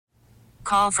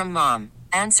Call from mom.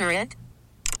 Answer it.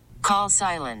 Call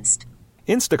silenced.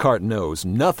 Instacart knows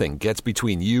nothing gets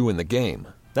between you and the game.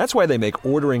 That's why they make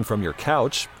ordering from your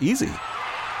couch easy.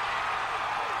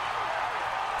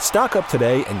 Stock up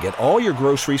today and get all your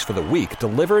groceries for the week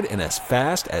delivered in as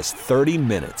fast as 30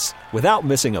 minutes without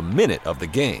missing a minute of the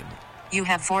game. You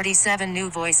have 47 new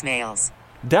voicemails.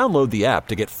 Download the app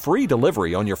to get free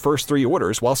delivery on your first 3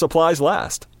 orders while supplies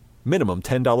last. Minimum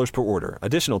 $10 per order.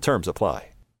 Additional terms apply.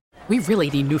 We really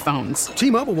need new phones.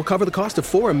 T-Mobile will cover the cost of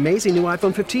 4 amazing new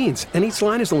iPhone 15s, and each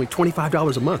line is only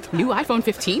 $25 a month. New iPhone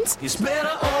 15s? It's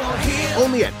better over here.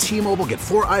 Only at T-Mobile, get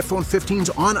 4 iPhone 15s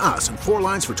on us and 4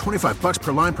 lines for $25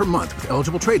 per line per month with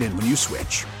eligible trade-in when you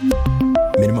switch.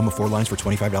 Minimum of 4 lines for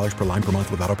 $25 per line per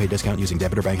month with autopay discount using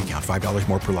debit or bank account. $5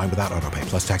 more per line without autopay,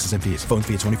 plus taxes and fees. Phone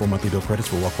fee at 24 monthly bill credits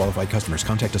for well-qualified customers.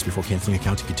 Contact us before canceling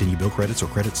account to continue bill credits or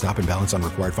credit stop and balance on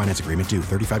required finance agreement due.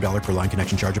 $35 per line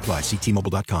connection charge applies. See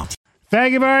T-Mobile.com.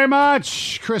 Thank you very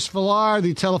much, Chris Villar.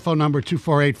 The telephone number,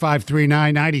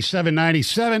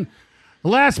 248-539-9797.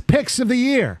 Last picks of the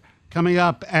year coming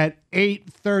up at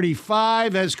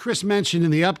 8:35. As Chris mentioned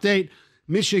in the update,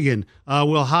 Michigan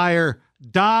will hire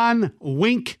Don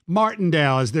Wink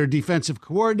Martindale as their defensive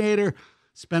coordinator.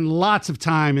 Spent lots of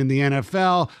time in the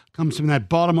NFL. Comes from that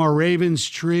Baltimore Ravens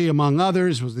tree, among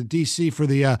others. Was the DC for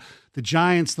the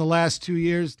Giants the last 2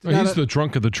 years. He's the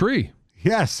trunk of the tree.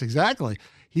 Yes, exactly.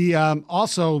 He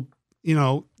also,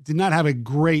 did not have a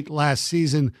great last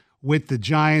season with the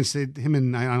Giants. Him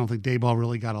and I don't think Dayball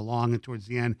really got along towards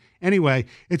the end. Anyway,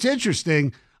 it's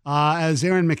interesting, as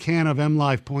Aaron McCann of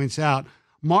MLive points out,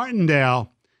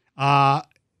 Martindale,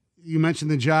 you mentioned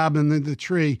the job in the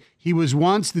tree. He was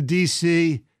once the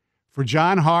DC for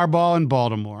John Harbaugh in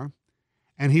Baltimore,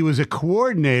 and he was a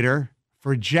coordinator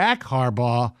for Jack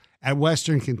Harbaugh at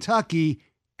Western Kentucky,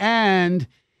 and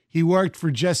he worked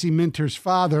for Jesse Minter's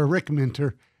father, Rick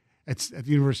Minter, at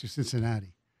the University of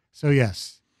Cincinnati. So,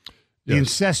 yes, the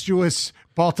incestuous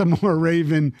Baltimore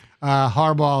Raven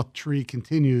Harbaugh tree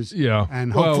continues. Yeah.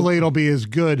 And hopefully it'll be as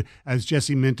good as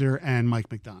Jesse Minter and Mike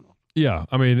McDonald. Yeah.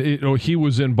 I mean, he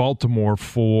was in Baltimore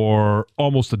for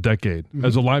almost a decade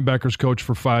as a linebackers coach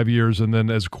for 5 years and then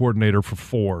as a coordinator for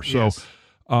 4. So, yes.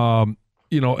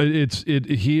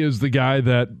 He is the guy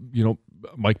that,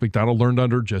 Mike McDonald learned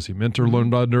under, Jesse Minter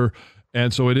learned under,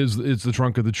 and so it's the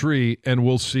trunk of the tree, and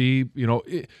we'll see,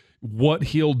 what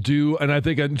he'll do. And I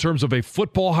think in terms of a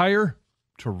football hire,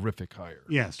 terrific hire.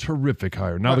 Yes. Terrific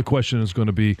hire. Now the question is going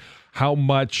to be how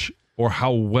much or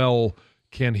how well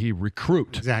can he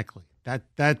recruit? Exactly.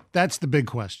 That's the big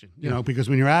question, because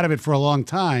when you're out of it for a long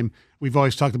time, we've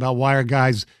always talked about why are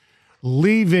guys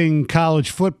leaving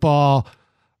college football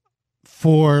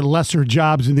for lesser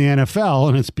jobs in the NFL,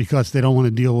 and it's because they don't want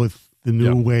to deal with the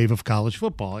new wave of college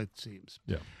football, it seems.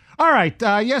 Yeah. All right.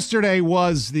 Yesterday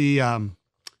was the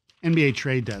NBA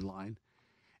trade deadline.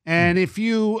 And if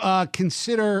you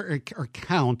consider or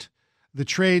count the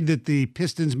trade that the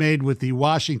Pistons made with the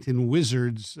Washington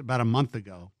Wizards about a month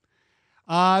ago,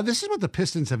 this is what the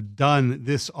Pistons have done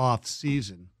this off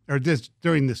season, or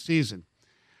during this season.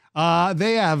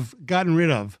 They have gotten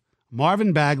rid of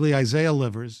Marvin Bagley, Isaiah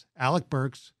Livers, Alec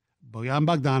Burks, Bojan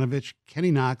Bogdanovic,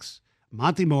 Kenny Knox,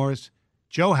 Monty Morris,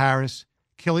 Joe Harris,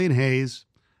 Killian Hayes,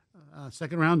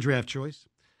 second-round draft choice.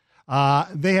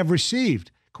 They have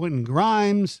received Quentin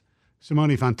Grimes,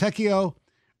 Simone Fontecchio,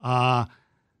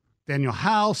 Daniel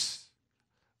House,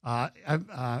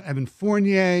 Evan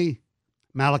Fournier,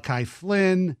 Malachi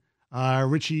Flynn,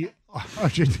 Richie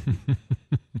Archie.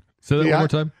 Say that one more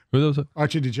time. Who are those?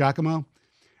 Archie DiGiacomo.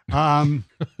 What?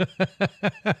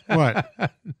 No.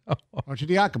 Archie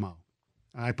Diacomo.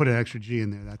 I put an extra G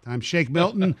in there that time. Shake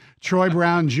Milton, Troy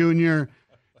Brown Jr.,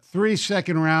 3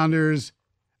 second-rounders,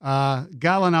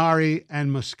 Gallinari,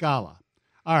 and Muscala.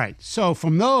 All right, so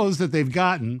from those that they've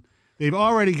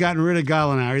already gotten rid of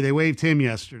Gallinari. They waived him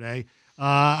yesterday.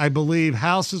 I believe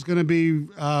House is going to be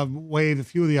waived, a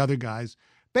few of the other guys.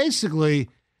 Basically,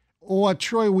 what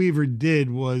Troy Weaver did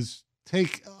was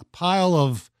take a pile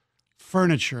of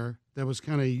furniture that was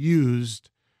kind of used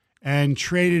and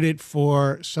traded it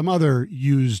for some other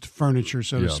used furniture,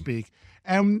 so to speak.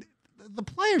 And the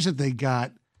players that they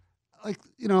got,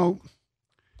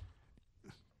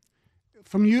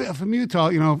 from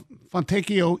Utah,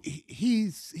 Fontecchio,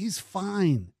 he's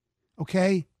fine,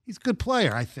 okay? He's a good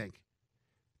player, I think.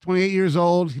 28 years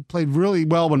old. He played really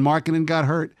well when Markkanen got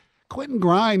hurt. Quentin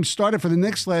Grimes started for the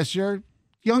Knicks last year.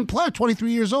 Young player,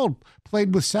 23 years old.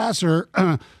 Played with Sasser.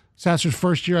 Sasser's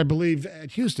first year, I believe,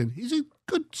 at Houston. He's a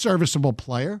good, serviceable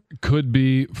player. Could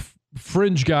be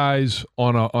fringe guys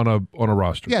on a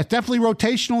roster. Yeah, definitely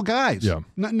rotational guys. Yeah,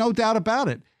 no doubt about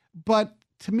it. But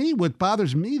to me, what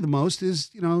bothers me the most is,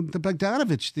 the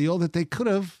Bogdanovich deal, that they could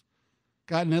have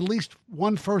gotten at least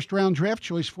one first-round draft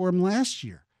choice for him last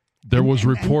year. There was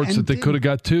reports that they could have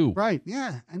got 2. Right,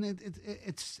 yeah, and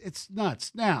it's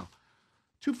nuts. Now,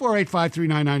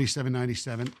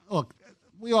 248-539-9797. Look,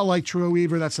 we all like Troy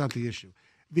Weaver. That's not the issue.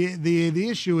 The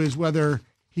issue is whether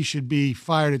he should be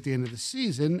fired at the end of the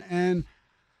season. And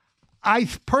I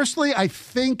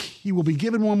think he will be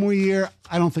given one more year.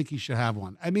 I don't think he should have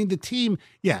one. I mean, the team,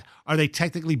 are they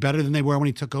technically better than they were when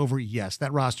he took over? Yes,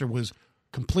 that roster was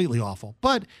completely awful.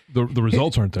 But the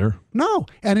results aren't there. No,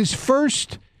 and his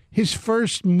first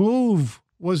move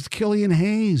was Killian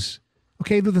Hayes.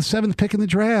 Okay, the 7th pick in the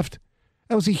draft.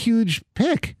 That was a huge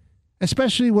pick,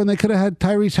 especially when they could have had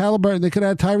Tyrese Halliburton. They could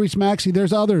have had Tyrese Maxey.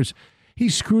 There's others. He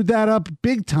screwed that up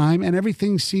big time, and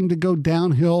everything seemed to go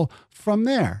downhill from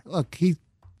there. Look, he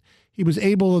was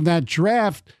able in that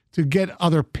draft to get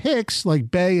other picks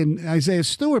like Bay and Isaiah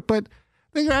Stewart, but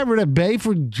they got rid of Bay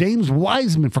for James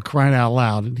Wiseman, for crying out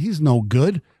loud, and he's no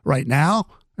good right now.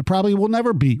 It probably will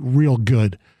never be real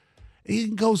good.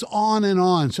 It goes on and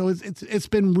on, so it's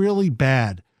been really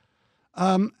bad.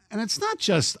 And it's not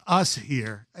just us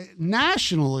here.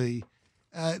 Nationally,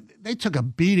 they took a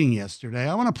beating yesterday.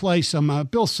 I want to play some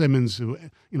Bill Simmons, who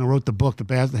wrote the book,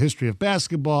 The History of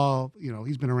Basketball.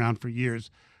 He's been around for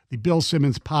years. The Bill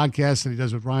Simmons podcast that he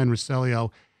does with Ryan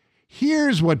Russillo.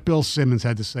 Here's what Bill Simmons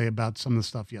had to say about some of the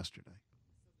stuff yesterday.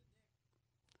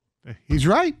 He's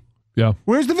right. Yeah.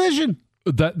 Where's the vision?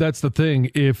 That's the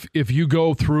thing. If you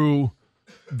go through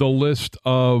the list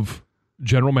of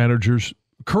general managers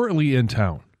currently in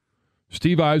town,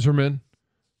 Steve Yzerman,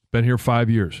 been here 5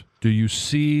 years. Do you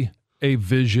see a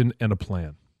vision and a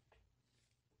plan?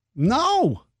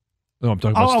 No. No, I'm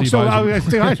talking about Steve Yzerman.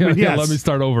 Steve Yzerman, yes. Let me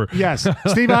start over. Yes.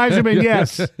 Steve Yzerman,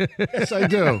 yes. Yes, I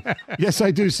do. Yes,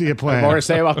 I do see a plan. More to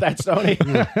say about that, Stoney?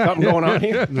 Something going on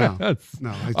here? No.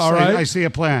 All right. I see a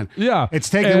plan. Yeah. It's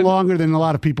taking longer than a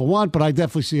lot of people want, but I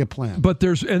definitely see a plan. But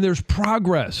there's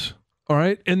progress. All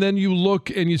right. And then you look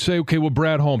and you say, okay, well,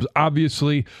 Brad Holmes,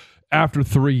 obviously, after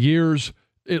 3 years,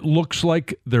 it looks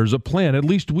like there's a plan. At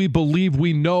least we believe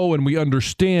we know and we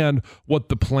understand what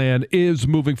the plan is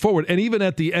moving forward. And even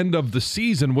at the end of the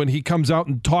season, when he comes out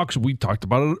and talks, we talked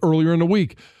about it earlier in the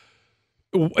week,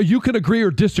 you can agree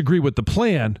or disagree with the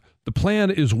plan. The plan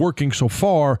is working so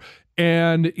far,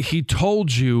 and he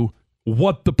told you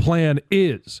what the plan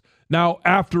is. Now,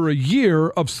 after a year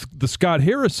of the Scott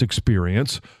Harris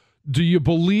experience, do you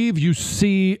believe you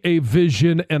see a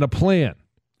vision and a plan?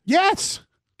 Yes.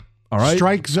 All right.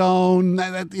 Strike zone,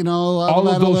 all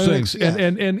of those things. Yeah.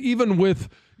 And even with,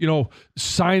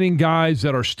 signing guys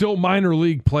that are still minor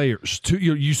league players,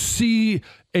 you see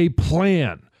a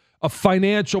plan, a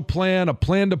financial plan, a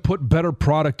plan to put better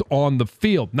product on the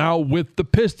field. Now with the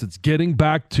Pistons, getting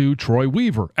back to Troy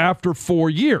Weaver after 4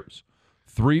 years,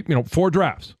 4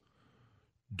 drafts.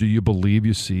 Do you believe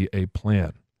you see a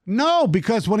plan? No,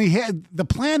 because when he had the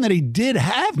plan that he did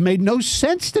have made no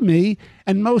sense to me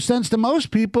and no sense to most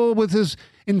people with his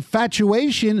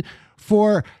infatuation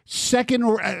for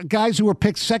guys who were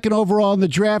picked second overall in the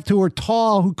draft who were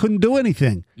tall, who couldn't do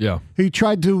anything. Yeah. He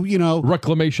tried to,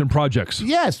 reclamation projects.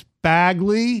 Yes.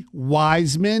 Bagley,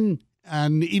 Wiseman,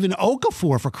 and even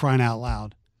Okafor, for crying out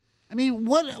loud. I mean,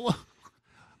 what are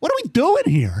we doing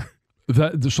here?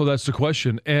 So that's the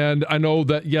question. And I know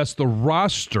that, yes, the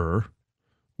roster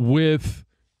with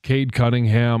Cade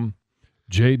Cunningham,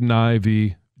 Jaden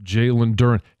Ivey, Jalen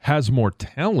Duren has more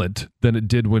talent than it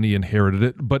did when he inherited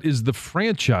it, but is the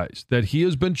franchise that he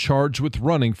has been charged with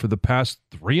running for the past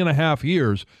 3.5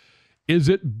 years, is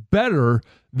it better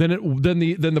than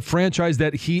the franchise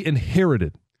that he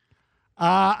inherited?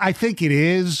 I think it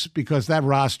is, because that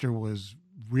roster was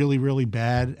really, really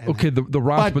bad. Okay, the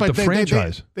roster, but the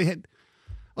franchise. They had,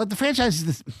 well, the franchise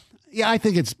is I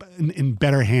think it's in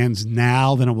better hands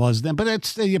now than it was then. But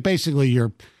it's basically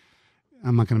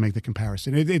I'm not going to make the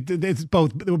comparison. It's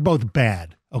both. They were both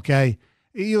bad. Okay,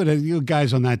 you had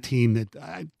guys on that team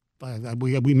that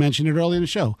we mentioned it earlier in the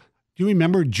show. Do you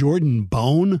remember Jordan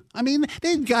Bone? I mean, they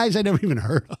had guys I never even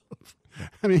heard of.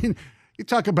 I mean, you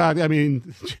talk about. I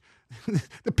mean,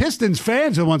 the Pistons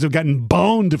fans are the ones who've gotten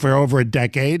boned for over a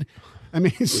decade. I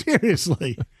mean,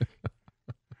 seriously,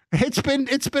 it's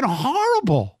been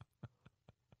horrible.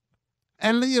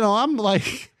 And, I'm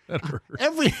like,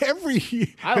 every year.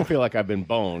 I don't feel like I've been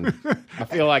boned. I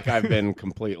feel like I've been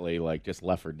completely, just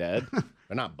left for dead.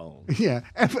 But not boned. Yeah.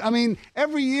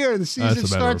 Every year the season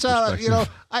starts out,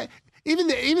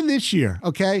 even this year,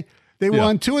 okay? They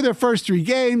won 2 of their first 3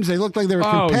 games. They looked like they were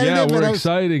competitive. Oh, yeah, we're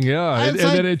exciting, yeah. And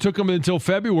then it took them until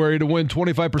February to win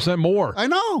 25% more. I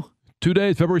know. 2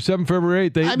 days, February 7th, February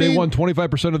 8th. They won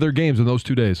 25% of their games in those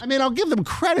 2 days. I mean, I'll give them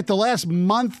credit. The last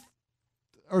month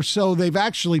or so, they've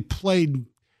actually played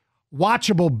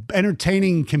watchable,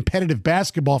 entertaining, competitive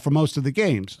basketball for most of the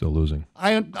games. Still losing.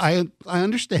 I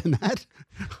understand that.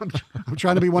 I'm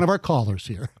trying to be one of our callers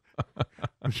here.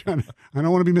 I don't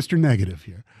want to be Mr. Negative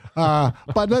here.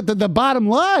 But the bottom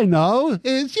line, though,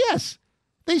 is yes,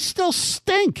 they still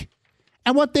stink.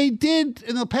 And what they did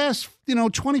in the past,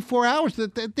 24 hours,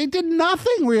 they did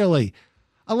nothing really.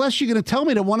 Unless you're going to tell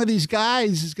me that one of these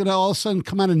guys is going to all of a sudden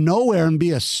come out of nowhere and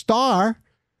be a star.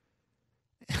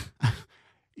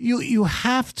 You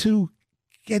have to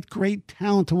get great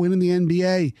talent to win in the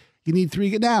NBA. You need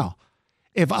three. Now,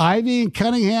 if Ivy and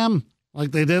Cunningham,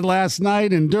 like they did last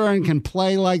night, and Duran can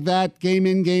play like that game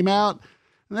in, game out,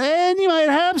 then you might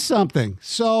have something.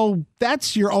 So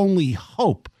that's your only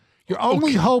hope. Your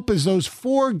only hope is those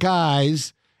four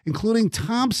guys, including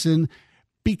Thompson,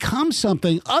 become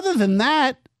something. Other than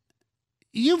that,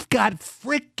 you've got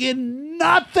freaking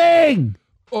nothing.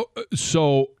 On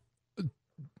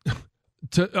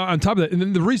top of that, and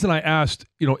then the reason I asked,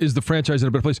 is the franchise in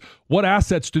a better place? What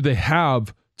assets do they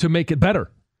have to make it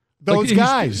better? Those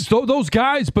guys. Those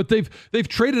guys, but they've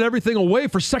traded everything away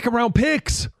for second-round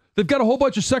picks. They've got a whole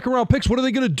bunch of second-round picks. What are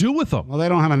they going to do with them? Well, they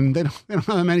don't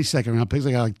have many second-round picks.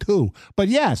 They got like two. But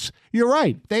yes, you're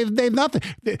right. They've nothing.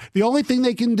 The only thing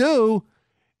they can do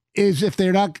is, if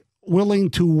they're not willing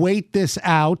to wait this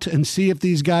out and see if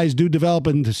these guys do develop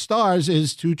into stars,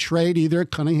 is to trade either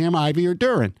Cunningham, Ivy, or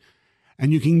Duran.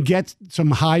 And you can get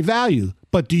some high value.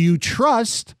 But do you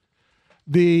trust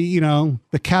the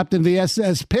captain of the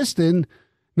SS Piston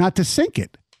not to sink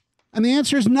it? And the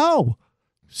answer is no.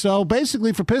 So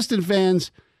basically, for Piston fans,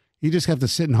 you just have to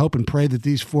sit and hope and pray that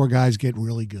these four guys get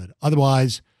really good.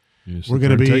 Otherwise, we're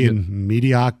going to be in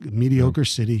mediocre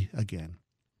city again.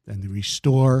 And the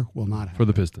restore will not happen. For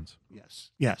the Pistons.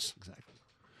 Yes, exactly.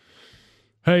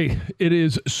 Hey, it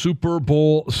is Super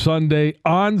Bowl Sunday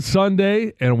on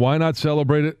Sunday, and why not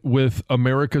celebrate it with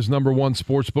America's number one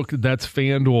sportsbook? That's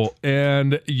FanDuel,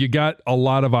 and you got a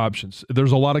lot of options.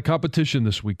 There's a lot of competition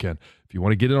this weekend. If you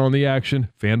want to get in on the action,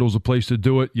 FanDuel's a place to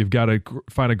do it. You've got to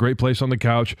find a great place on the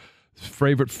couch,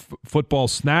 favorite football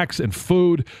snacks and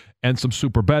food, and some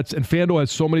super bets. And FanDuel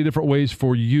has so many different ways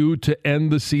for you to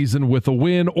end the season with a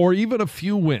win or even a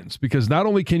few wins, because not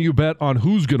only can you bet on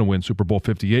who's going to win Super Bowl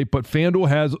 58, but FanDuel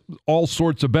has all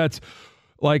sorts of bets,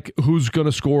 like who's going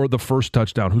to score the first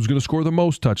touchdown, who's going to score the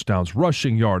most touchdowns,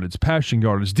 rushing yardage, passing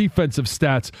yardage, defensive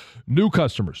stats. New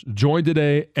customers, join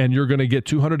today, and you're going to get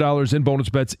 $200 in bonus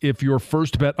bets if your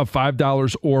first bet of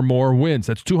 $5 or more wins.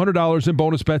 That's $200 in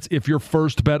bonus bets if your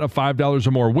first bet of $5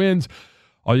 or more wins.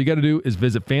 All you got to do is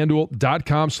visit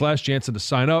FanDuel.com/Jansen to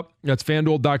sign up. That's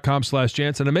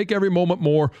FanDuel.com/Jansen. And make every moment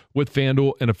more with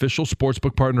FanDuel, an official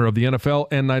sportsbook partner of the NFL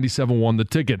and 97.1 The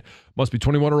Ticket. Must be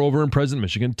 21 or over and present in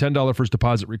Michigan. $10 first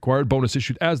deposit required. Bonus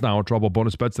issued as now in trouble.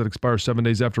 Bonus bets that expire 7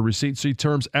 days after receipt. See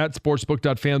terms at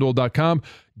sportsbook.fanduel.com.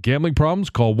 Gambling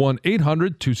problems? Call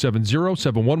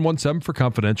 1-800-270-7117 for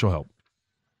confidential help.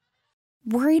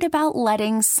 Worried about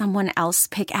letting someone else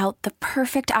pick out the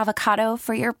perfect avocado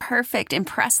for your perfect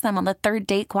impress them on the third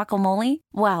date guacamole?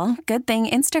 Well, good thing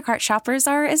Instacart shoppers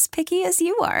are as picky as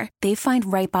you are. They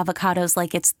find ripe avocados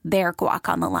like it's their guac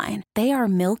on the line. They are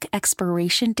milk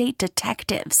expiration date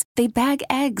detectives. They bag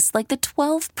eggs like the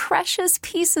 12 precious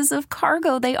pieces of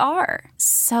cargo they are.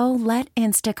 So let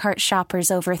Instacart shoppers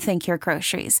overthink your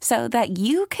groceries so that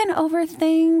you can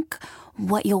overthink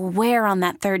what you'll wear on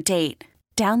that third date.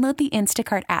 Download the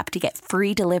Instacart app to get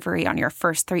free delivery on your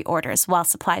first 3 orders while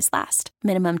supplies last.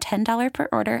 Minimum $10 per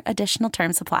order. Additional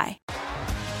terms apply.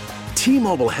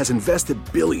 T-Mobile has invested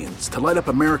billions to light up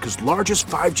America's largest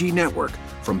 5G network,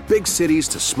 from big cities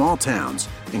to small towns,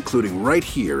 including right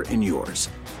here in yours.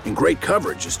 And great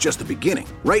coverage is just the beginning.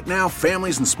 Right now,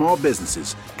 families and small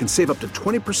businesses can save up to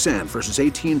 20% versus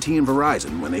AT&T and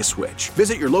Verizon when they switch.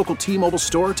 Visit your local T-Mobile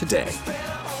store today.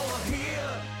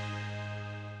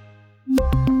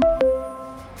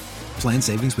 Plan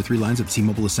savings with 3 lines of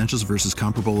T-Mobile Essentials versus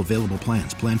comparable available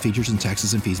plans. Plan features and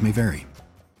taxes and fees may vary.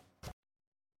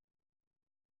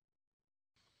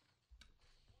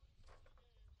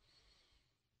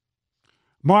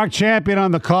 Mark Champion on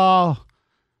the call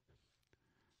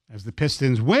as the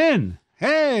Pistons win.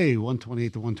 Hey,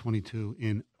 128-122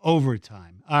 in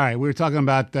overtime. All right, we were talking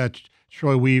about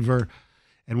Troy Weaver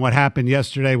and what happened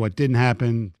yesterday, what didn't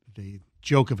happen, the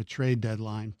joke of a trade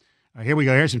deadline. All right, here we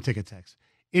go. Here's some ticket text.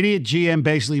 Idiot GM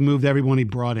basically moved everyone he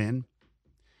brought in.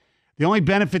 The only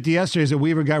benefit to yesterday is that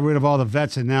Weaver got rid of all the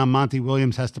vets, and now Monty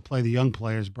Williams has to play the young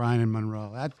players, Brian and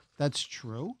Monroe. That's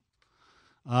true.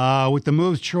 With the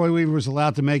moves Troy Weaver was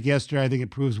allowed to make yesterday, I think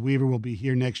it proves Weaver will be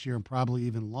here next year and probably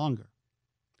even longer.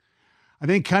 I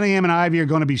think Cunningham and Ivy are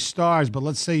going to be stars, but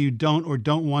let's say you don't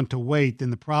want to wait, then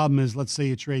the problem is, let's say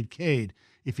you trade Cade.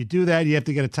 If you do that, you have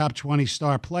to get a top 20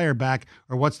 star player back,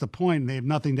 or what's the point? And they have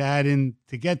nothing to add in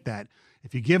to get that.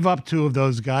 If you give up two of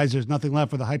those guys, there's nothing left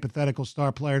for the hypothetical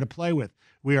star player to play with.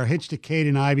 We are hitched to Cade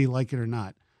and Ivy, like it or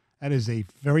not. That is a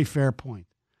very fair point.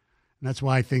 And that's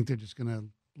why I think they're just going to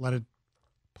let it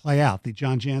play out the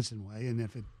John Jansen way. And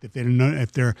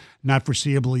if they're not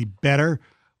foreseeably better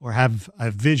or have a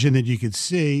vision that you could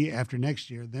see after next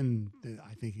year, then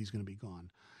I think he's going to be gone.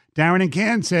 Darren in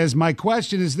Canton says, my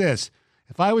question is this.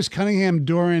 If I was Cunningham,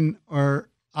 Duran, or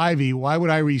Ivy, why would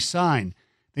I re-sign?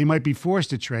 They might be forced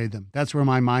to trade them. That's where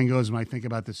my mind goes when I think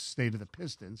about the state of the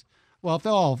Pistons. Well,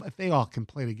 if they all can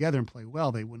play together and play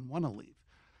well, they wouldn't want to leave.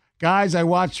 Guys, I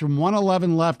watched from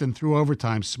 1:11 left and through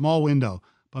overtime, small window.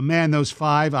 But, man, those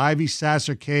five, Ivy,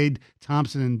 Sasser, Cade,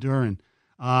 Thompson, and Duran,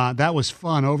 that was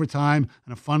fun, overtime,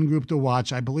 and a fun group to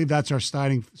watch. I believe that's our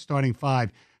starting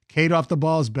five. Cade off the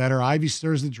ball is better. Ivy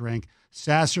stirs the drink.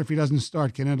 Sasser, if he doesn't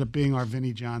start, can end up being our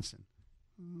Vinnie Johnson.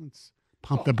 Let's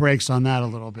pump the brakes on that a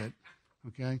little bit,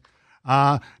 okay?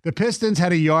 The Pistons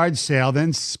had a yard sale,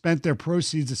 then spent their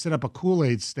proceeds to set up a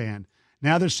Kool-Aid stand.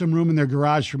 Now there's some room in their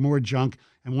garage for more junk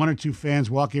and one or two fans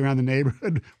walking around the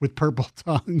neighborhood with purple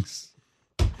tongues.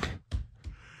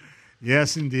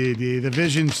 Yes, indeed. The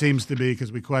vision seems to be,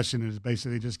 because we question it, is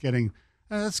basically just getting,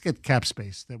 let's get cap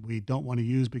space that we don't want to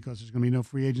use because there's going to be no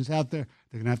free agents out there.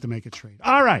 They're going to have to make a trade.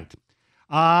 All right.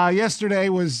 Yesterday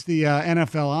was the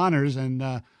NFL honors,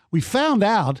 and we found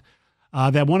out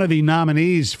that one of the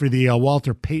nominees for the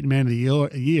Walter Payton Man of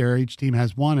the Year, each team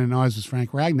has one, and ours was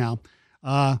Frank Ragnow,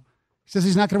 says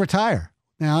he's not going to retire.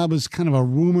 Now, it was kind of a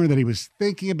rumor that he was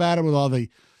thinking about it with all the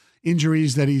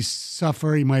injuries that he's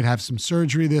suffered. He might have some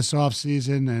surgery this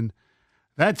offseason, and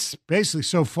that's basically,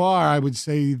 so far, I would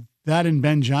say that and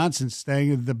Ben Johnson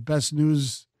staying the best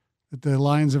news that the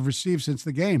Lions have received since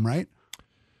the game, right?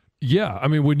 Yeah, I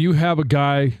mean, when you have a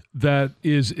guy that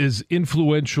is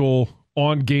influential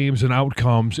on games and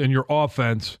outcomes in your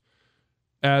offense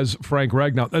as Frank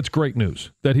Ragnow, that's great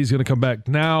news that he's going to come back.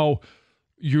 Now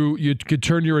you could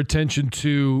turn your attention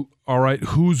to, all right,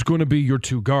 who's going to be your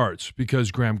two guards? Because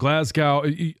Graham Glasgow,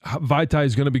 Vitae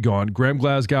is going to be gone. Graham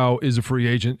Glasgow is a free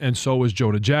agent, and so is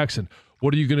Jonah Jackson.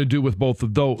 What are you going to do with both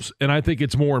of those? And I think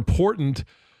it's more important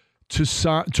to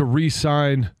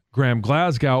re-sign Graham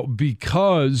Glasgow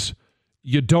because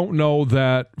you don't know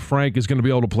that Frank is going to be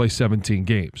able to play 17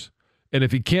 games. And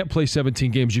if he can't play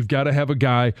 17 games, you've got to have a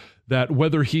guy that,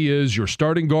 whether he is your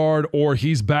starting guard or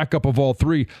he's backup of all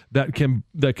three, that can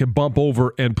bump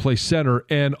over and play center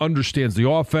and understands the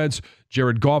offense.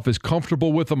 Jared Goff is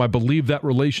comfortable with him. I believe that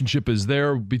relationship is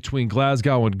there between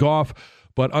Glasgow and Goff,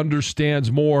 but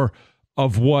understands more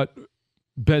of what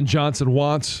Ben Johnson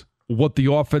wants, what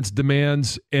the offense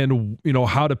demands, and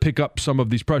how to pick up some of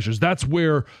these pressures. That's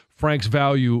where Frank's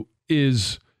value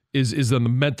is on the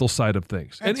mental side of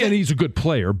things. And he's a good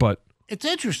player, but it's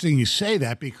interesting you say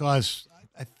that, because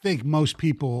I think most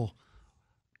people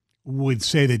would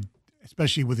say that,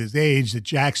 especially with his age, that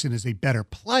Jackson is a better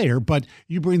player, but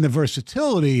you bring the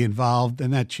versatility involved,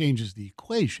 and that changes the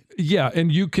equation. Yeah,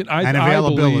 and you can I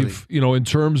believe, in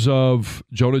terms of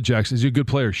Jonah Jackson, is he a good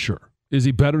player? Sure. Is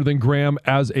he better than Graham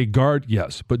as a guard?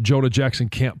 Yes, but Jonah Jackson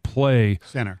can't play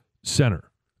center.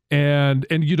 And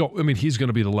you don't, I mean, he's going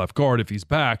to be the left guard if he's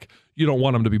back. You don't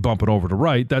want him to be bumping over to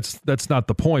right. That's not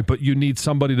the point, but you need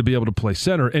somebody to be able to play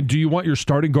center. And do you want your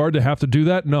starting guard to have to do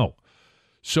that? No.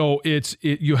 So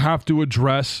you have to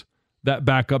address that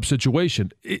backup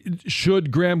situation.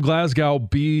 Should Graham Glasgow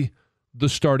be the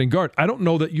starting guard? I don't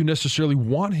know that you necessarily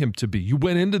want him to be. You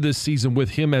went into this season with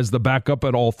him as the backup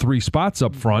at all three spots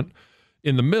up front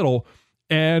in the middle.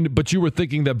 But you were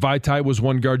thinking that Vitae was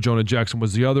one guard, Jonah Jackson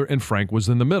was the other, and Frank was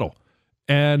in the middle.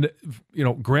 And,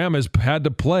 Graham has had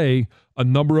to play a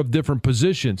number of different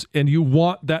positions, and you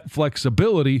want that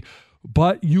flexibility,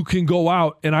 but you can go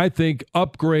out and I think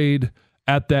upgrade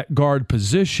at that guard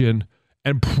position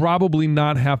and probably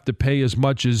not have to pay as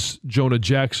much as Jonah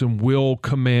Jackson will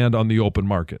command on the open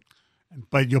market.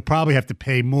 But you'll probably have to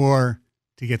pay more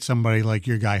to get somebody like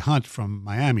your guy Hunt from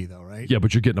Miami, though, right? Yeah,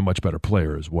 but you're getting a much better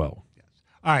player as well.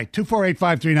 All right,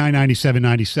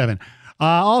 248-539-9797.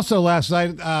 Also, last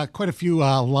night, quite a few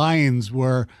Lions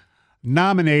were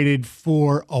nominated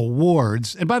for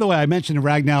awards. And by the way, I mentioned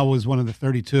Ragnow was one of the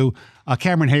 32.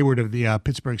 Cameron Hayward of the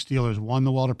Pittsburgh Steelers won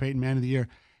the Walter Payton Man of the Year.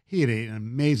 He had an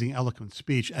amazing, eloquent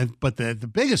speech. But the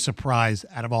biggest surprise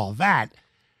out of all of that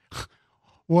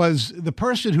was the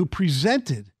person who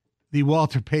presented the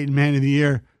Walter Payton Man of the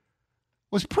Year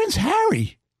was Prince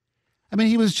Harry. I mean,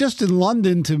 he was just in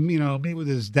London to, meet with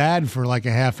his dad for like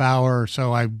a half hour or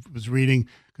so. I was reading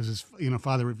because his,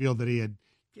 father revealed that he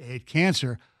had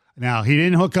cancer. Now, he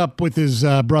didn't hook up with his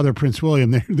brother, Prince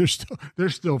William. They're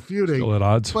still feuding. Still at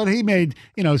odds. But he made,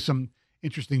 some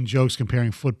interesting jokes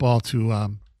comparing football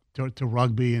to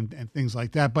rugby and things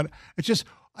like that. But I just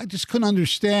couldn't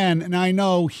understand. And I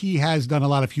know he has done a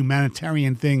lot of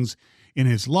humanitarian things in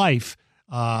his life,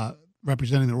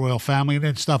 representing the royal family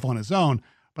and stuff on his own.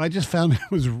 But I just found it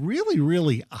was really,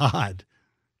 really odd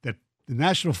that the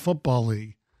National Football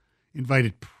League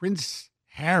invited Prince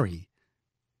Harry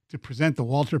to present the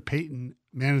Walter Payton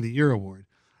Man of the Year award.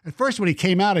 At first, when he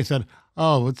came out, I said,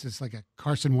 oh, it's just like a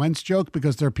Carson Wentz joke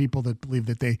because there are people that believe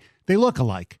that they look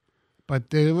alike.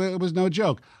 But it was no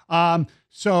joke.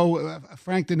 So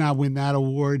Frank did not win that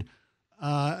award.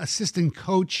 Assistant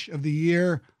Coach of the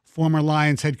Year, former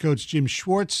Lions head coach Jim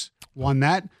Schwartz won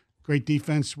that. Great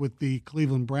defense with the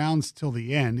Cleveland Browns till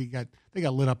the end. They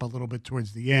got lit up a little bit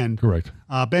towards the end. Correct.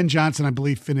 Ben Johnson, I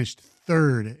believe, finished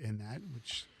third in that,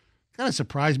 which kind of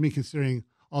surprised me considering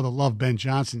all the love Ben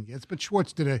Johnson gets. But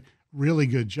Schwartz did a really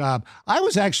good job. I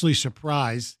was actually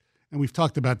surprised, and we've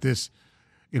talked about this,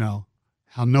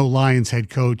 how no Lions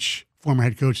former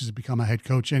head coach has become a head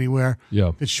coach anywhere.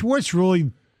 Yeah. That Schwartz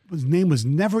his name was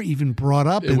never even brought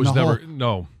up.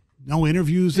 No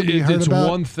interviews that we heard about. It's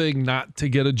one thing not to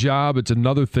get a job. It's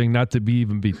another thing not to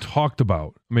even be talked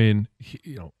about. I mean,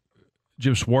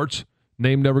 Jim Schwartz,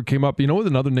 name never came up. You know what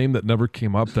another name that never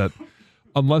came up that,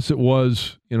 unless it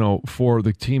was, for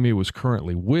the team he was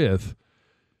currently with,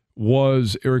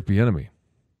 was Eric Bieniemy.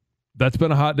 That's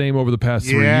been a hot name over the past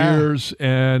 3 years,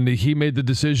 and he made the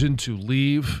decision to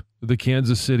leave the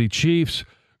Kansas City Chiefs,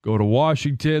 go to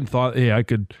Washington, thought, hey, I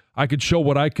could show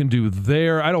what I can do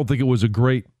there. I don't think it was a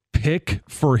great pick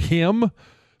for him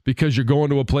because you're going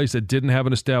to a place that didn't have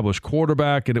an established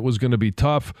quarterback and it was going to be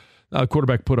tough. The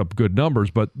quarterback put up good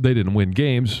numbers, but they didn't win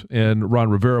games, and Ron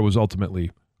Rivera was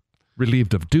ultimately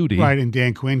relieved of duty. Right, and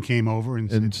Dan Quinn came over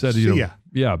and said,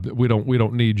 yeah, we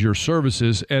don't need your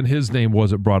services, and his name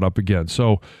wasn't brought up again.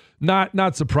 So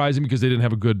not surprising because they didn't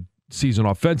have a good season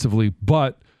offensively,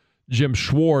 but Jim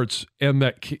Schwartz and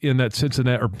in that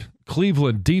Cincinnati or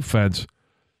Cleveland defense,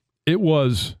 it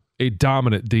was a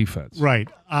dominant defense. Right.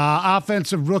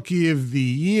 Offensive Rookie of the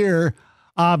Year,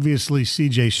 obviously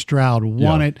C.J. Stroud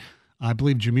won it. I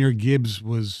believe Jahmyr Gibbs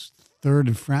was third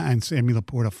and Sammy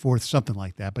Laporta fourth, something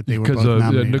like that. But they were both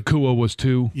nominated. Nakua was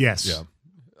two. Yes. Yeah.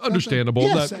 Understandable.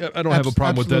 Yes, I don't have a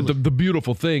problem with that. The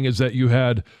beautiful thing is that you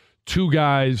had two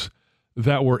guys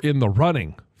that were in the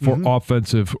running for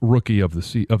offensive rookie of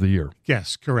the year.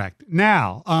 Yes, correct.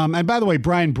 Now, and by the way,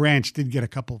 Brian Branch did get a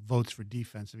couple of votes for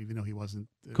defensive, even though he wasn't.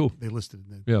 Cool. They listed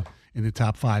in the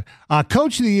top five.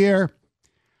 Coach of the year.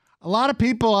 A lot of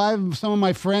people. Some of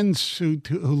my friends who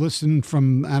listen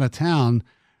from out of town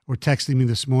were texting me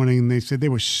this morning, and they said they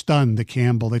were stunned at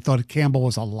Campbell. They thought Campbell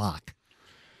was a lock,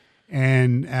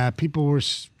 and people were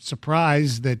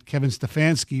surprised that Kevin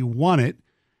Stefanski won it.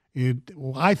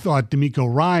 I thought D'Amico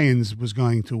Ryans was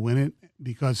going to win it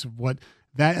because of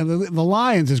the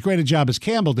Lions, as great a job as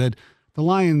Campbell did, the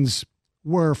Lions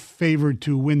were favored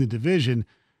to win the division.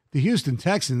 The Houston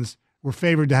Texans were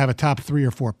favored to have a top 3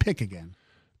 or 4 pick again.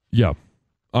 Yeah.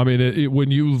 I mean,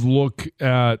 when you look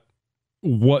at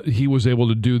what he was able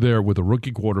to do there with a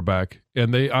rookie quarterback,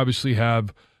 and they obviously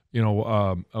have,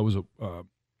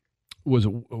 was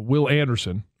Will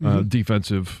Anderson,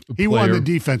 defensive player. He won the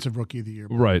defensive rookie of the year.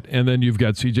 Right. And then you've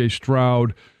got C.J.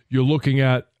 Stroud. You're looking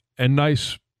at a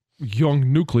nice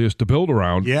young nucleus to build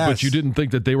around. Yes. But you didn't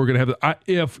think that they were going to have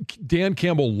if Dan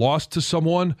Campbell lost to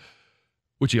someone,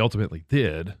 which he ultimately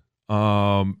did,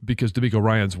 because D'Amico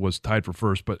Ryans was tied for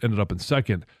first but ended up in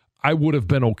second, I would have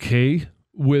been okay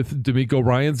with D'Amico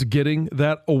Ryans getting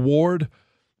that award.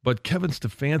 But Kevin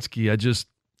Stefanski,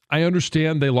 I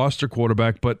understand they lost their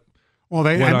quarterback, but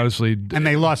honestly, and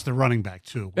they lost their running back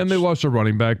too. And they lost their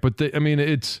running back, but did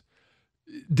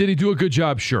he do a good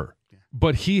job? Sure,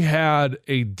 but he had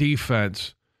a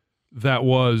defense that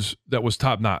was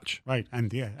top notch, right?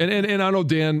 And and I know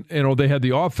Dan, they had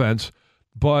the offense,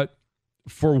 but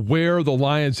for where the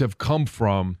Lions have come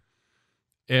from,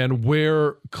 and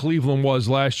where Cleveland was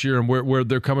last year, and where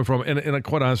they're coming from, and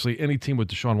quite honestly, any team with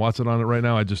Deshaun Watson on it right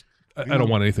now, I don't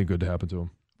want anything good to happen to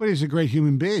him. But he's a great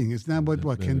human being. Isn't that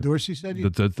what Ken Dorsey said?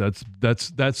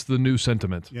 That's the new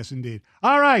sentiment. Yes, indeed.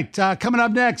 All right, coming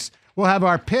up next, we'll have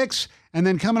our picks, and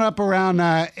then coming up around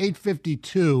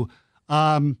 8:52,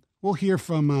 we'll hear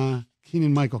from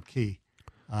Keenan Michael Key.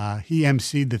 He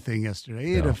emceed the thing yesterday.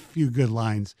 He had a few good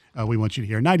lines we want you to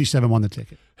hear. 97 won the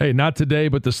ticket. Hey, not today,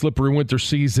 but the slippery winter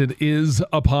season is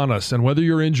upon us. And whether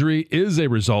your injury is a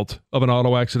result of an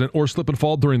auto accident or slip and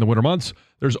fall during the winter months,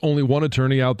 there's only one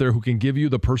attorney out there who can give you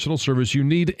the personal service you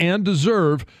need and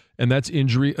deserve, and that's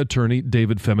injury attorney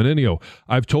David Femininio.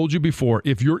 I've told you before,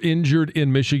 if you're injured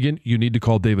in Michigan, you need to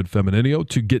call David Femininio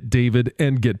to get David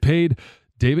and get paid.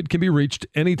 David can be reached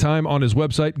anytime on his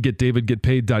website,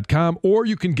 getdavidgetpaid.com, or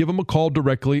you can give him a call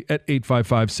directly at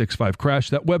 855-65-CRASH.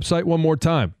 That website one more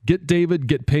time,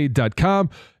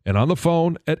 getdavidgetpaid.com, and on the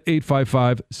phone at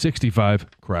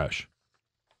 855-65-CRASH.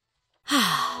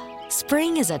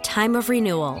 Spring is a time of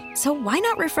renewal, so why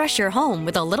not refresh your home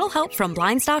with a little help from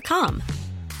Blinds.com?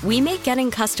 We make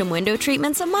getting custom window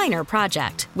treatments a minor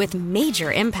project with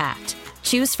major impact.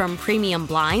 Choose from premium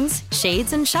blinds,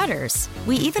 shades, and shutters.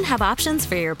 We even have options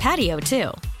for your patio,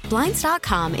 too.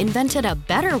 Blinds.com invented a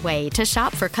better way to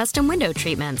shop for custom window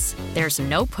treatments. There's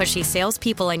no pushy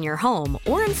salespeople in your home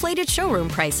or inflated showroom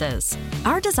prices.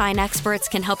 Our design experts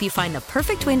can help you find the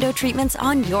perfect window treatments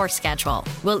on your schedule.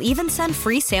 We'll even send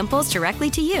free samples directly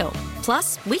to you.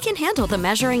 Plus, we can handle the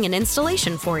measuring and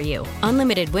installation for you.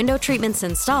 Unlimited window treatments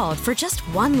installed for just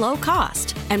one low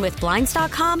cost. And with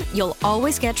Blinds.com, you'll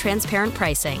always get transparent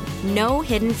pricing. No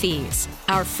hidden fees.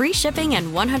 Our free shipping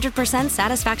and 100%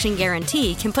 satisfaction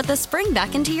guarantee can put the spring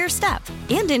back into your step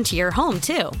and into your home,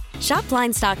 too. Shop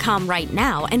Blinds.com right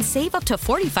now and save up to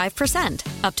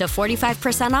 45%. Up to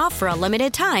 45% off for a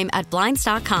limited time at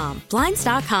Blinds.com.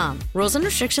 Blinds.com. Rules and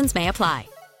restrictions may apply.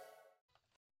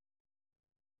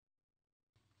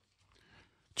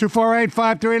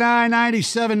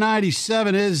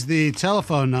 248-539-9797 is the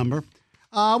telephone number.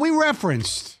 We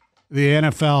referenced the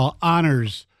NFL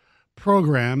Honors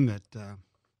program that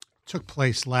took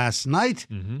place last night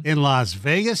in Las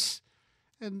Vegas.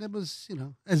 And it was,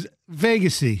 as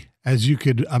Vegas-y as you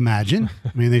could imagine.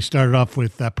 I mean, they started off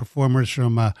with performers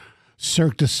from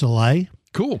Cirque du Soleil.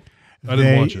 Cool. I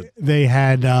didn't watch it. They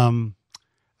had Penn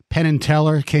and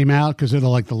Teller came out because they're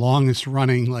the longest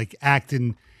running act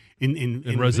in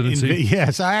residency.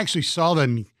 Yes, I actually saw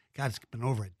them. God, it's been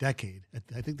over a decade. I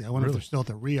wonder if they're still at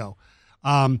the Rio.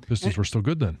 Pistons were still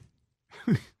good then.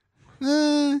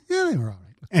 Yeah, they were all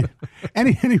right.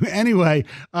 Anyway,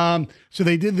 so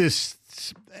they did this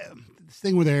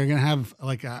thing where they're going to have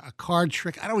a card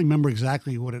trick. I don't remember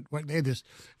exactly what they had this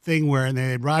thing where they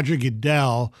had Roger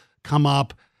Goodell come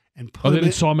up and put. Oh, they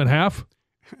didn't saw him in half?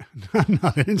 No,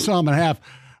 they didn't saw him in half.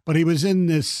 But he was in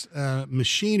this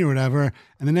machine or whatever,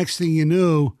 and the next thing you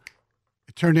knew,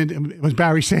 it was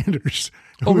Barry Sanders.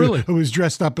 Really? Who was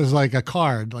dressed up as a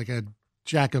card, like a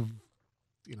jack of,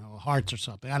 hearts or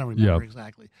something. I don't remember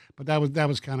exactly, but that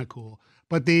was kind of cool.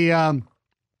 But the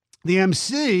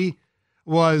MC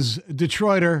was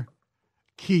Detroiter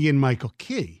Keegan-Michael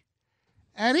Key,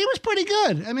 and he was pretty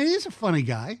good. I mean, he's a funny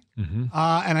guy, and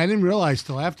I didn't realize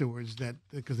till afterwards that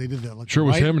because they did that. Sure,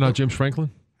 was him, not James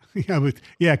Franklin. Yeah,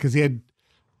 because he had.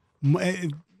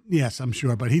 Yes, I'm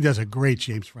sure, but he does a great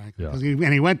James Franklin. Yeah.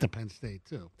 And he went to Penn State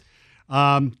too.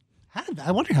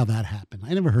 I wonder how that happened.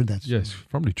 I never heard that story. Yes,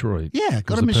 from Detroit. Yeah,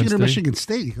 go to Michigan or Michigan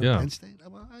State. You go to Penn State.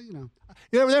 Well,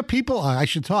 there are people I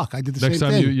should talk. I did the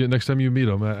same thing. Next time you meet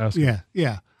him, ask him.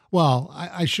 Yeah. Well,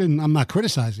 I shouldn't. I'm not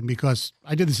criticizing because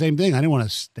I did the same thing. I didn't want to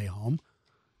stay home.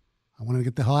 I wanted to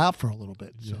get the hell out for a little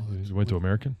bit. So you went to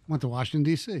American? Went to Washington,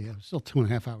 D.C. Yeah, still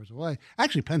 2.5 hours away.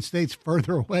 Actually, Penn State's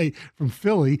further away from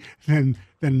Philly than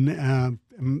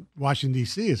Washington,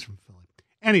 D.C. is from Philly.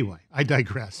 Anyway, I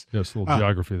digress. Yes, a little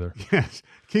geography there. Yes.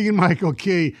 Keegan-Michael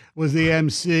Key was the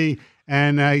MC,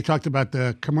 and he talked about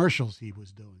the commercials he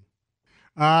was doing.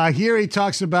 Here he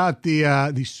talks about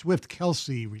the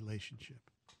Swift-Kelsey relationship.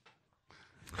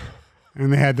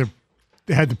 And they had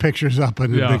the pictures up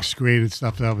on the big screen and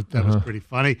stuff. That was pretty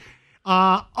funny.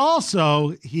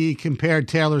 Also, he compared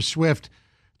Taylor Swift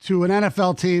to an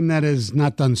NFL team that has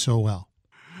not done so well.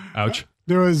 Ouch.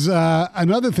 There was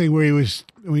another thing where he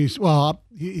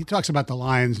talks about the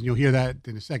Lions, and you'll hear that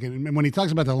in a second. And when he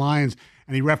talks about the Lions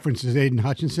and he references Aiden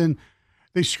Hutchinson,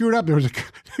 they screwed up.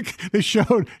 They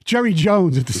showed Jerry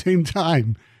Jones at the same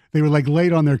time. They were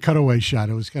late on their cutaway shot.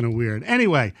 It was kind of weird.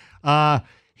 Anyway,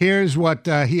 here's what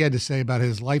he had to say about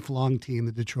his lifelong team,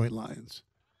 the Detroit Lions.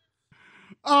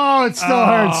 Oh, it still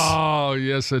hurts. Oh,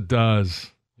 yes, it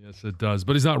does. Yes, it does.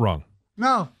 But he's not wrong.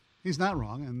 No, he's not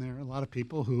wrong. And there are a lot of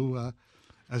people who,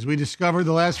 as we discovered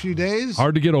the last few days.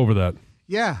 Hard to get over that.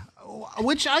 Yeah,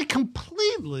 which I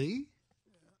completely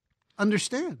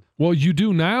understand. Well, you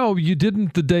do now. You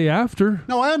didn't the day after.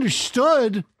 No, I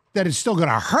understood that it's still going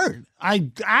to hurt.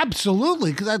 I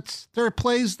absolutely, because there are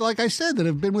plays, like I said, that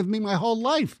have been with me my whole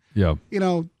life. Yeah.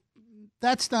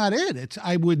 That's not it.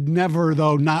 I would never,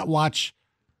 though, not watch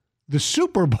the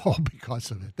Super Bowl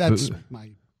because of it. That's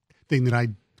my thing that I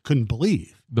couldn't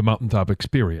believe. The mountaintop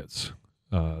experience.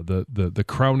 The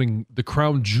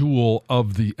crown jewel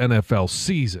of the NFL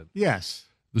season. Yes.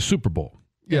 The Super Bowl.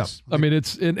 Yes. Yeah. I mean,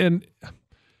 it's and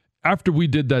after we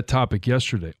did that topic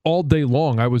yesterday, all day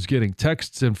long I was getting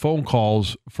texts and phone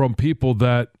calls from people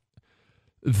that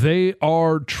they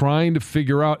are trying to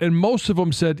figure out, and most of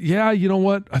them said, yeah, you know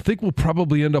what? I think we'll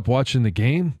probably end up watching the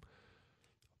game,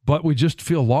 but we just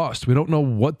feel lost. We don't know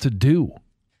what to do.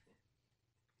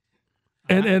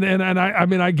 And I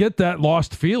mean, I get that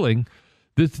lost feeling.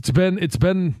 It's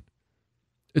been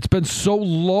so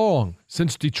long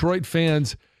since Detroit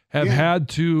fans have had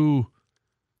to,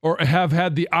 or have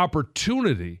had the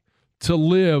opportunity to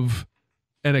live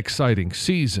an exciting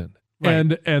season.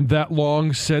 Right. And that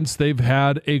long since they've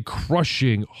had a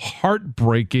crushing,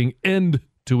 heartbreaking end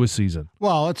to a season.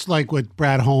 Well, it's like what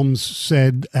Brad Holmes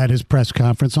said at his press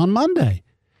conference on Monday.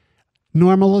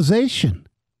 Normalization.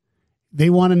 They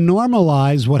want to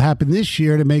normalize what happened this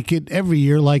year to make it every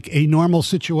year like a normal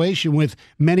situation with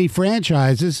many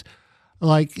franchises.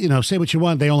 Like, say what you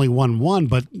want, they only won one,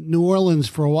 but New Orleans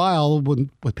for a while, when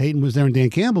Peyton was there and Dan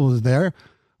Campbell was there,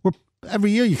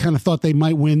 every year you kind of thought they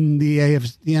might win the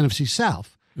NFC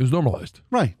South. It was normalized.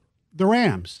 Right. The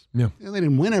Rams. Yeah. They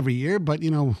didn't win every year, but,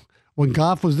 when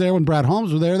Goff was there, when Brad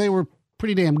Holmes was there, they were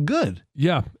pretty damn good.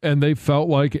 Yeah, and they felt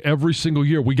like every single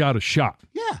year we got a shot.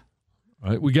 Yeah.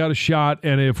 Right, we got a shot,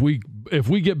 and if we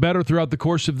get better throughout the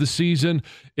course of the season,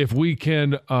 if we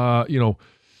can,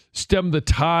 stem the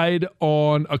tide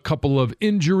on a couple of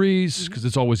injuries, because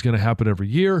it's always going to happen every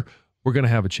year, we're going to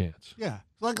have a chance. Yeah,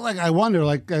 like I wonder,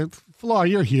 Flaw,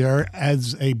 you're here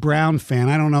as a Brown fan.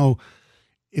 I don't know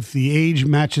if the age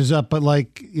matches up, but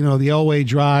the Elway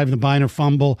drive, the Biner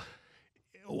fumble.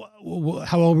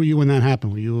 How old were you when that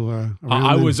happened? Were you around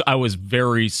I was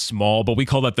very small, but we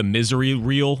call that the misery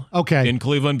reel in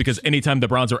Cleveland, because anytime the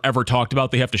Browns are ever talked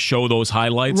about, they have to show those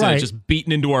highlights, and it's just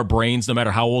beaten into our brains no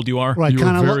matter how old you are. Right, you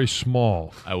were very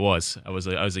small. I was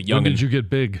a young. When did you get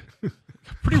big?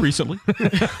 Pretty recently.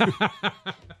 A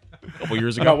couple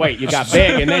years ago. No, wait, you got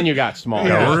big and then you got small.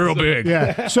 Yeah, real big.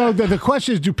 Yeah. So the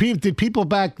question is, did people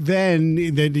back then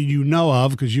that you know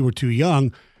of, because you were too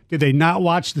young, did they not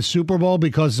watch the Super Bowl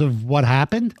because of what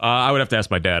happened? I would have to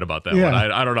ask my dad about that one.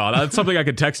 I don't know. That's something I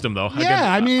could text him, though.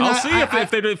 I'll see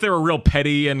if they were real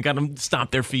petty and got them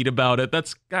stomp their feet about it.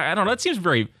 I don't know. That seems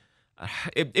very.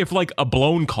 If like a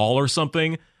blown call or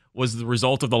something was the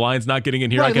result of the Lions not getting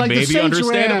in here, I can maybe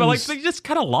understand it. But they just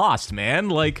kind of lost, man.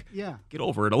 Get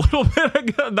over it a little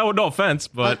bit. No offense,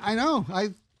 but I know.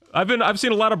 I've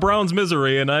seen a lot of Browns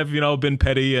misery, and I've been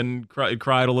petty and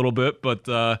cried a little bit,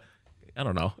 but. I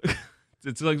don't know.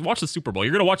 It's like, watch the Super Bowl.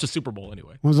 You're going to watch the Super Bowl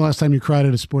anyway. When was the last time you cried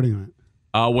at a sporting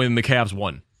event? When the Cavs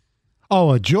won.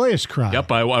 Oh, a joyous cry. Yep.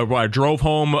 I drove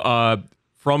home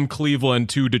from Cleveland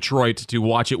to Detroit to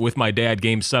watch it with my dad,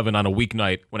 Game 7 on a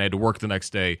weeknight when I had to work the next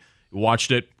day. Watched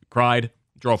it, cried,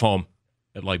 drove home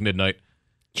at midnight.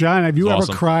 John, have you ever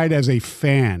cried as a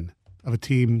fan of a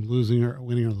team losing or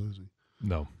winning or losing?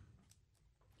 No.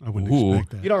 I wouldn't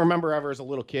expect that. You don't remember ever as a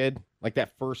little kid, like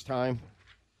that first time?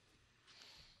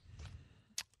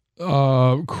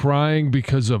 Crying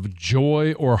because of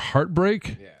joy or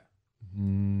heartbreak? Yeah.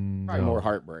 Probably more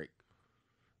heartbreak.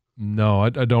 No, I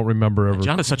don't remember ever.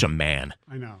 John is such a man.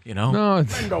 I know. No,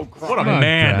 what a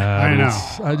man. I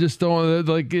know. I just don't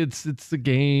it's the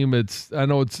game. I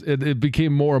know it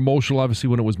became more emotional obviously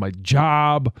when it was my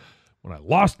job, when I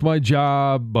lost my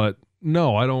job, but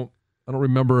no, I don't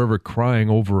remember ever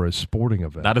crying over a sporting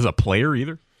event. Not as a player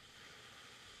either?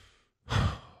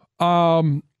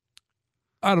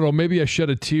 I don't know. Maybe I shed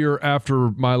a tear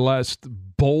after my last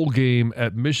bowl game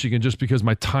at Michigan just because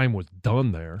my time was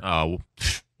done there. Oh,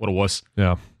 what a wuss.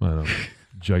 Yeah, I know.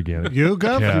 Gigantic. You,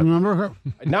 Guff? Yeah. Remember her?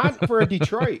 Not for a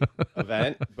Detroit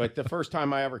event, but the first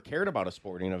time I ever cared about a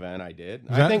sporting event, I did.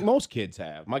 I think most kids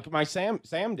have. My Sam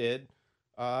did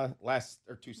last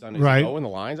or 2 Sundays ago in the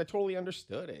Lions. I totally with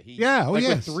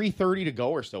 3:30 to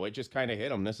go or so, it just kind of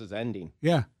hit him. This is ending.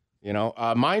 Yeah.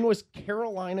 Mine was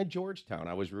Carolina, Georgetown.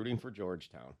 I was rooting for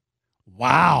Georgetown.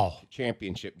 Wow.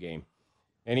 Championship game.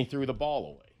 And he threw the ball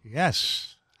away.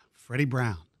 Yes. Freddie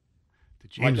Brown.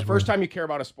 The first time you care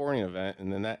about a sporting event,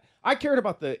 and then that. I cared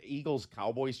about the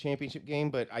Eagles-Cowboys championship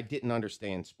game, but I didn't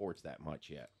understand sports that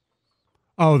much yet.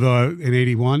 Oh, in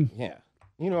 81? Yeah.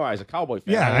 I was a Cowboy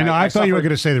fan. Yeah, I know. I thought you were going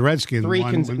to say the Redskins.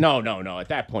 No. At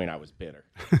that point, I was bitter.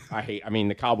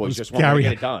 The Cowboys just wanted to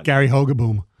get it done. Gary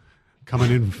Hogeboom. coming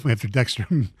in after Dexter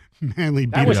Manley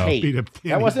beat up.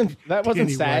 That wasn't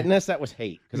sadness. That was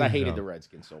hate because I hated the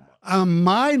Redskins so much.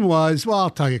 Mine was, well, I'll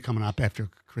tell you coming up after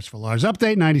Christopher Lars.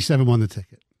 Update 97 won the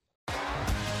ticket.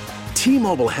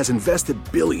 T-Mobile has invested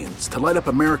billions to light up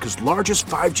America's largest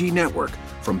 5G network,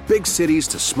 from big cities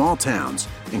to small towns,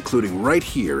 including right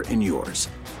here in yours.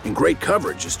 And great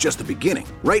coverage is just the beginning.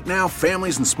 Right now,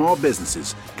 families and small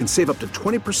businesses can save up to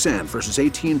 20% versus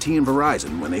AT&T and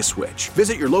Verizon when they switch.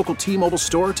 Visit your local T-Mobile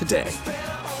store today.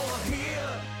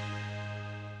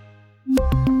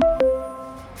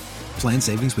 Plan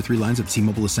savings with 3 lines of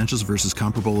T-Mobile Essentials versus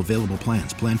comparable available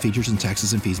plans. Plan features and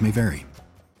taxes and fees may vary.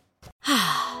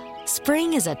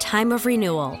 Spring is a time of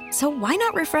renewal, so why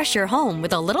not refresh your home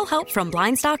with a little help from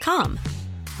Blinds.com?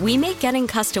 We make getting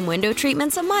custom window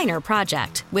treatments a minor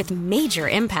project with major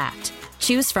impact.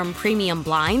 Choose from premium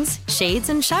blinds, shades,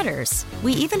 and shutters.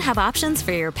 We even have options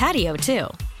for your patio, too.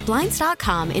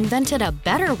 Blinds.com invented a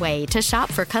better way to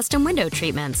shop for custom window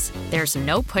treatments. There's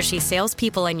no pushy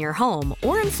salespeople in your home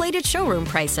or inflated showroom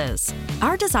prices.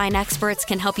 Our design experts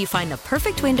can help you find the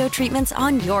perfect window treatments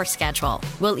on your schedule.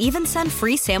 We'll even send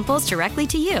free samples directly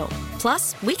to you.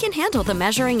 Plus, we can handle the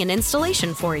measuring and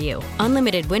installation for you.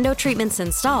 Unlimited window treatments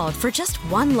installed for just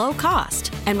one low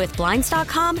cost. And with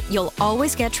Blinds.com, you'll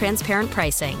always get transparent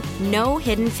pricing. No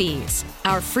hidden fees.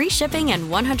 Our free shipping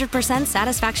and 100%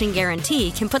 satisfaction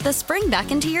guarantee can put the spring back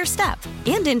into your step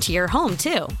and into your home,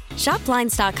 too. Shop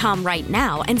Blinds.com right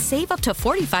now and save up to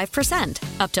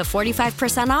 45%. Up to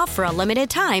 45% off for a limited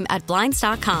time at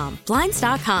Blinds.com.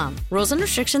 Blinds.com. Rules and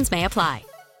restrictions may apply.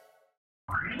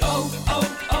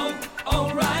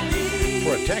 O'Reilly.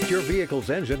 Protect your vehicle's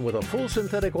engine with a full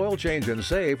synthetic oil change and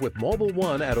save with Mobil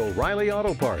 1 at O'Reilly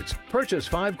Auto Parts. Purchase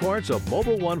 5 quarts of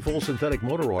Mobil 1 full synthetic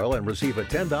motor oil and receive a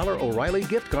 $10 O'Reilly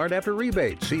gift card after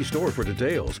rebate. See store for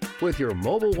details. With your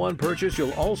Mobil 1 purchase,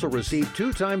 you'll also receive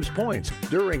 2 times points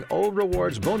during O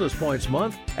Rewards Bonus Points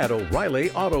Month at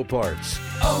O'Reilly Auto Parts.